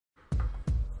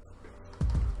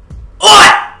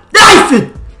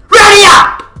Private! Ready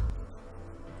up!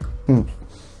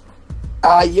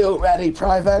 Are you ready,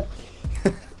 Private?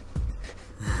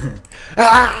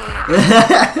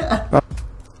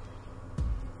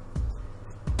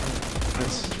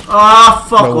 Ah,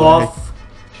 fuck No off.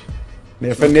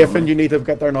 Nathan, you need to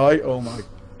get there now. Oh my.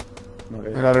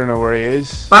 Okay. I don't know where he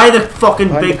is. By the fucking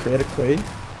Behind big... the crate, Queen.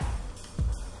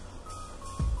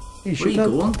 Where are you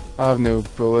going? I have no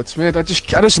bullets, mate. I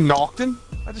just knocked him.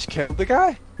 I just killed the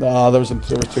guy. No, there were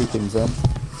two teams then.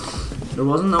 There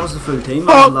wasn't, that was the full team.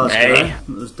 Oh, That was the last hey. guy. It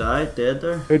was died, dead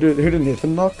there. Who did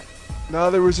Nathan knock? No,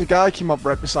 there was a guy came up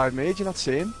right beside me. Did you not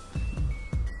see him?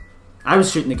 I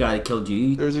was shooting the guy that killed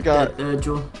you. There was a guy.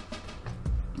 Joe.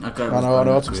 That guy I was know, behind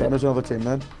it's the crate. there's another team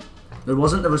then. There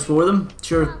wasn't, there was 4 of them.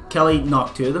 Sure, Kelly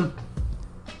knocked 2 of them.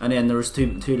 And then there was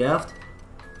two left.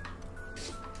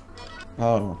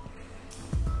 Oh.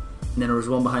 And then there was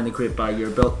one behind the crate by your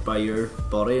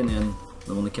body, and then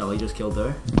the one that Kelly just killed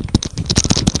there.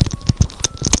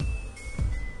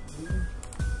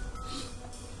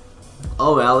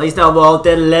 Oh well, at least they all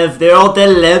did live. They all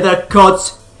did live. They're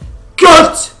cuts.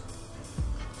 Cut!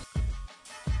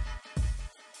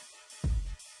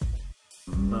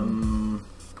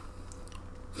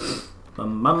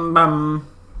 Bum bum bum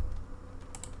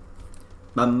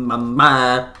bum bum bum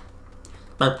ba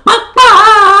ba ba ba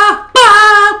ba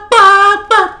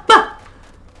ba ba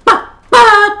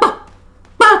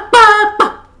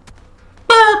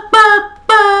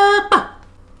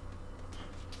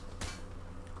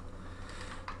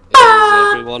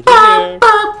Everyone here.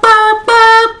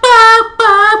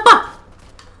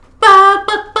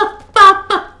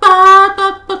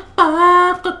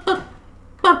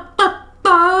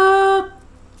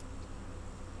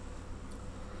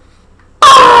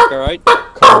 Alright.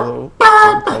 Call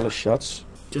the shots.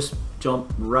 Just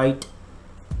jump right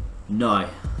now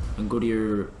and go to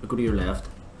your left.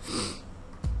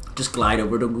 Just glide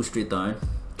over, don't go straight down.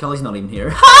 Kelly's not even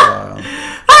here.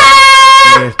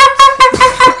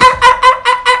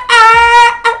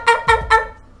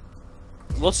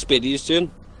 What speed are you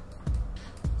doing?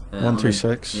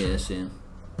 136. Yeah, same.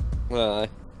 Well,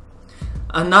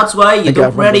 And that's why you think don't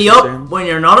everyone ready does the up same. when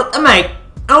you're not at the mic.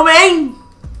 Know what I mean?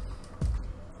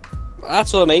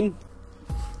 that's what I mean.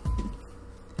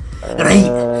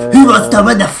 Right, who wants to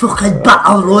win the fucking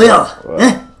battle royal?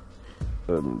 Eh?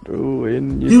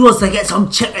 Who wants to get some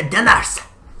chicken dinners?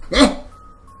 Eh?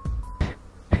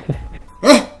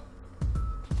 Eh?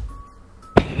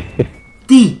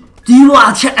 Do you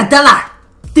want a chicken dinner?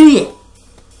 Do you?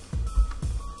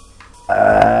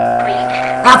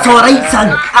 That's alright,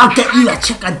 son. I'll get you a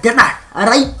chicken dinner,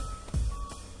 alright?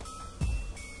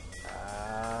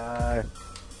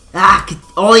 Get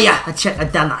all of you a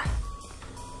chicken dinner.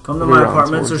 Come to my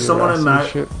apartments, there's someone in my...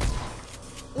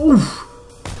 Oof!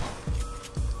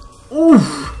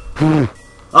 Oof!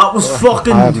 That was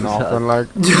fucking... I have nothing like.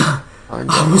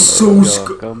 I was so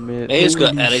scared. He's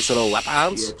got any sort of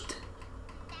weapons.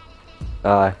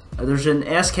 Aye. There's an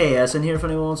SKS in here if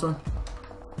anyone wants one.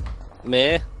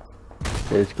 Me.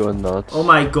 It's going nuts. Oh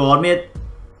my god, mate.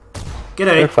 Get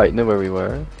They're out. fighting it where we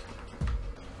were.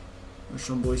 There's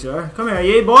some boys there. Come here,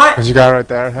 you boy. There's a guy right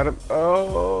there. Hit him.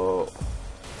 Oh.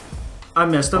 I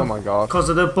missed him. Oh my god. Because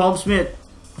of the bumps, mate.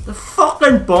 The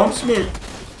fucking bumps, mate.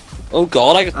 Oh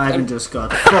god, Ivan just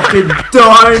got fucking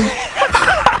down.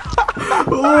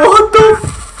 What the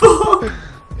fuck?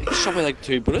 He shot me like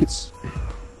 2 bullets.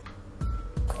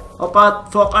 Up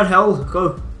that fucking hill.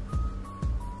 Go.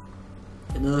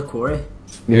 Into the quarry.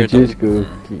 You just go.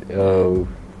 Oh.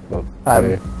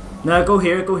 Okay. No, go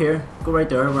here, go here. Go right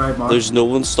there where I marked. There's no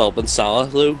one stopping Salah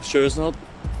though, sure as not.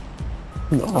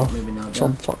 No. Maybe not.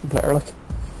 Some fucking player like.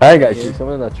 Hey guys, Yeah. see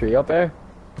someone in that tree up there?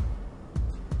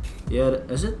 Yeah,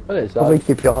 is it? What is Probably that?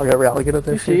 keep y'all get relegated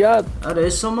You this see year. that? That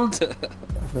is someone.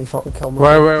 Definitely fucking kill me.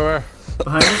 Where?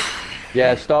 Behind us.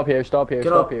 Yeah, stop here, stop here, Get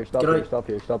stop up, here, stop get here, out. stop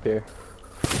here, stop here.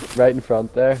 Right in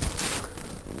front there.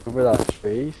 Over that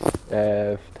tree.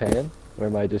 10. Where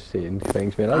am I just seeing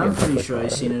things, man? I'm pretty sure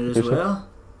I've seen it as well.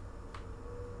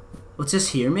 What's this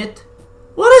here, mate?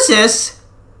 What is this?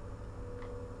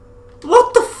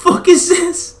 What the fuck is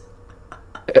this?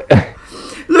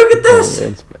 Look at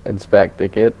this! Inspect the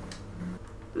kit.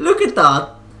 Look at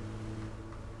that!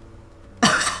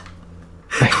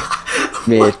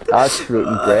 Mate, that's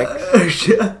floating bricks.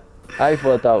 Shit. I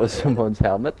thought that was someone's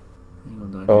helmet.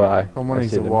 Oh, aye. Someone I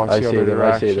needs see to them. watch I the see other them.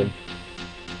 I see direction.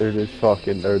 them. They're just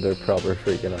fucking. They're proper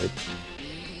freaking out.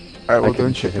 Alright, well, I can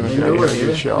don't shoot them They if know you're we're getting a here.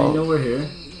 good They shot. know we're here.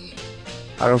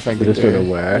 I don't think They they just don't know do.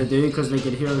 where. They do because they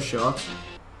could hear our shots.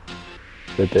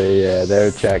 But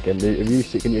they're checking. Have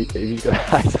you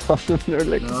got eyes on them? They're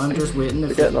like, No, I'm just waiting.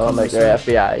 they're getting on like they're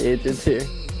FBI agents here.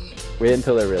 Wait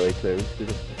until they're really close. They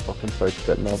just fucking start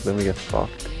spitting off, then we get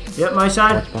fucked. Yep, my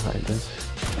side. What's behind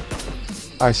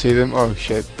us? I see them. Oh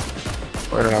shit.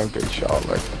 I don't have a good shot.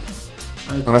 Like,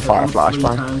 I'm gonna fire a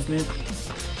flashbang.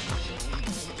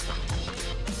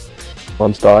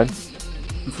 One's down.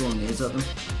 I'm throwing nades at them.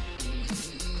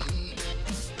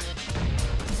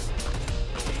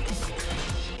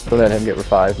 Don't let him get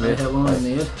revived, I mate. hit one with a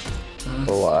nade.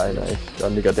 Oh, aye, nice.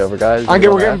 And you got the other guys.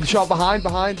 we're getting shot behind.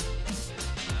 Bollocks.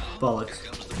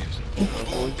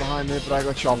 Always behind me, but I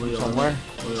got shot from somewhere.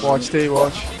 Yeah. Watch, T,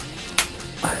 watch.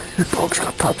 Dog's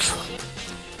got touch.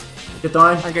 Get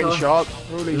down. I'm getting shot.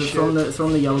 Holy It's shit.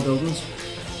 from the yellow buildings.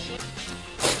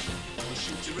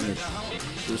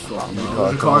 Just fucking car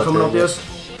there's a car coming up, there, yes.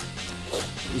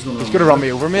 He's Gonna run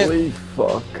me over, mate. Holy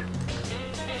fuck.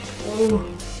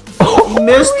 He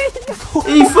missed!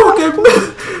 He fucking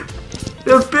missed!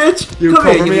 You bitch! You Come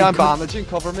cover here, me, you I'm bandaging.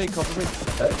 Cover me.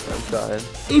 I'm dying.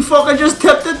 He fucking just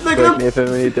tipped it, look Quick, at him!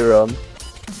 Nathan, we need to run.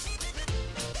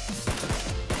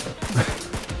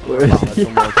 Where is he?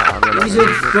 He's a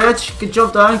bitch! Get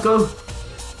jump down, go!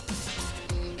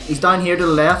 He's down here to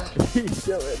the left. He's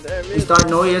still in there, mate. He's down,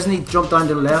 no he isn't, he jumped down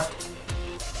to the left.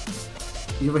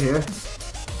 He's over here.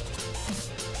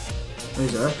 Oh,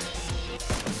 he's there.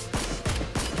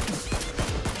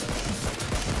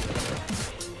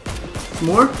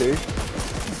 More? Two.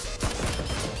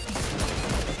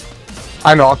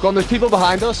 I knock on. There's people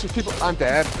behind us. There's people. I'm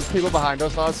dead. There's people behind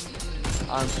us, lads.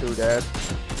 I'm so dead.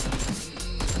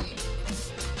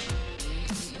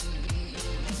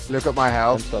 Look at my I'm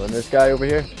health. stunning this guy over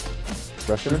here.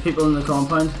 Rushing There's him. people in the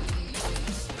compound.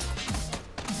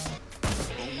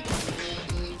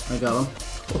 I got him.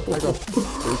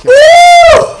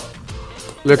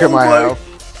 Look at my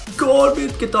health. God,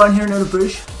 mate, get down here near the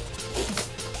bush.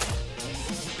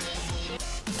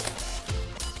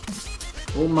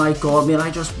 Oh my god, man, I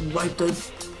just wiped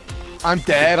out. I'm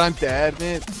dead,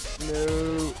 mate.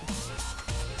 No.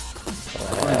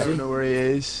 I don't know where he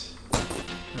is. I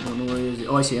don't know where he is.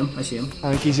 Oh, I see him.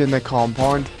 I think he's in the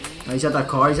compound. Oh, he's at that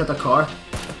car. He's at the car.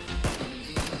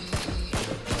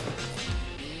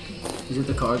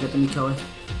 Get me, Kelly.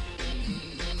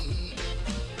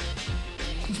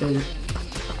 Cheers.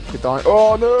 Get down.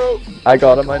 Oh no! I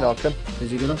got him, I knocked him. Did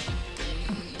you get him?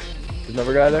 There's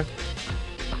another guy there.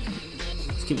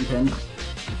 Just keep him pinned.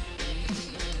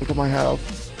 Look at my health.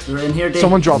 They're in here, Dave.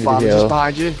 Someone drop Need to bandages heal.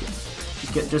 behind you.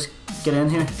 Just get in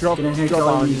here. Drop get in here, bandages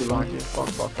Kelly. behind you. Fuck.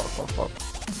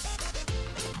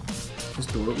 This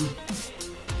door open.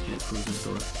 Yeah, close this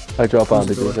door. I drop Close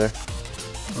the bandages door. there.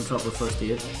 I'll drop the first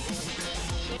aid.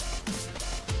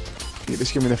 You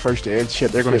just give me the first aid.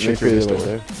 Shit, they're gonna Shoot me shoot through this the door.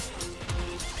 window.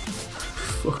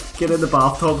 Fuck, get in the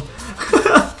bathtub.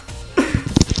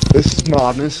 This is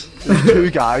madness. There's two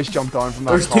guys jumped down from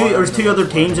that There's car. there's two other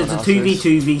teams. It's a Everyone else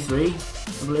is. 2v2v3,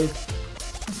 I believe.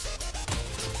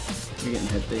 You're getting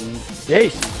hit, Dean.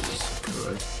 Yes!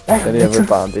 Christ. Any other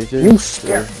bandages?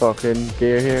 Your fucking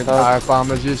gear here, I dog. have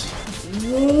bandages.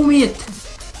 Whoa, mate!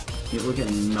 Yeah, we're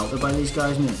getting melted by these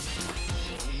guys, mate.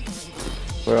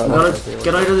 We're We on gotta it.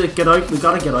 get out of the we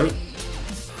gotta get out.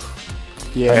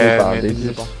 Yeah, I need mate, bandages.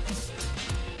 this is a-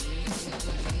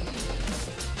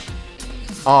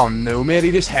 Oh no, mate, he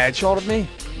just headshotted me.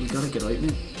 We gotta get out,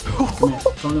 mate. Come here,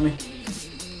 come to me.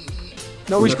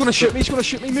 No, he's gonna shoot me,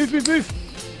 Move. You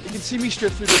can see me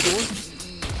straight through the door.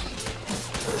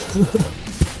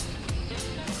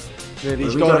 Mate,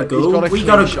 We gotta go. He's got a We clean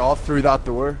gotta- shot through that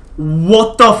door.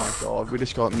 What the f? God, we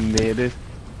just got naded.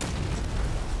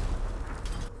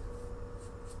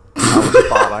 That was a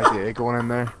bad idea going in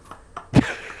there.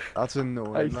 That's I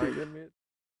annoying, see like. them, mate.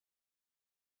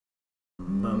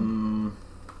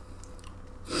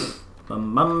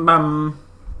 Bum bum bum.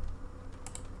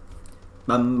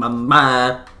 Bum bum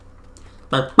bum.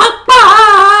 Bum bum.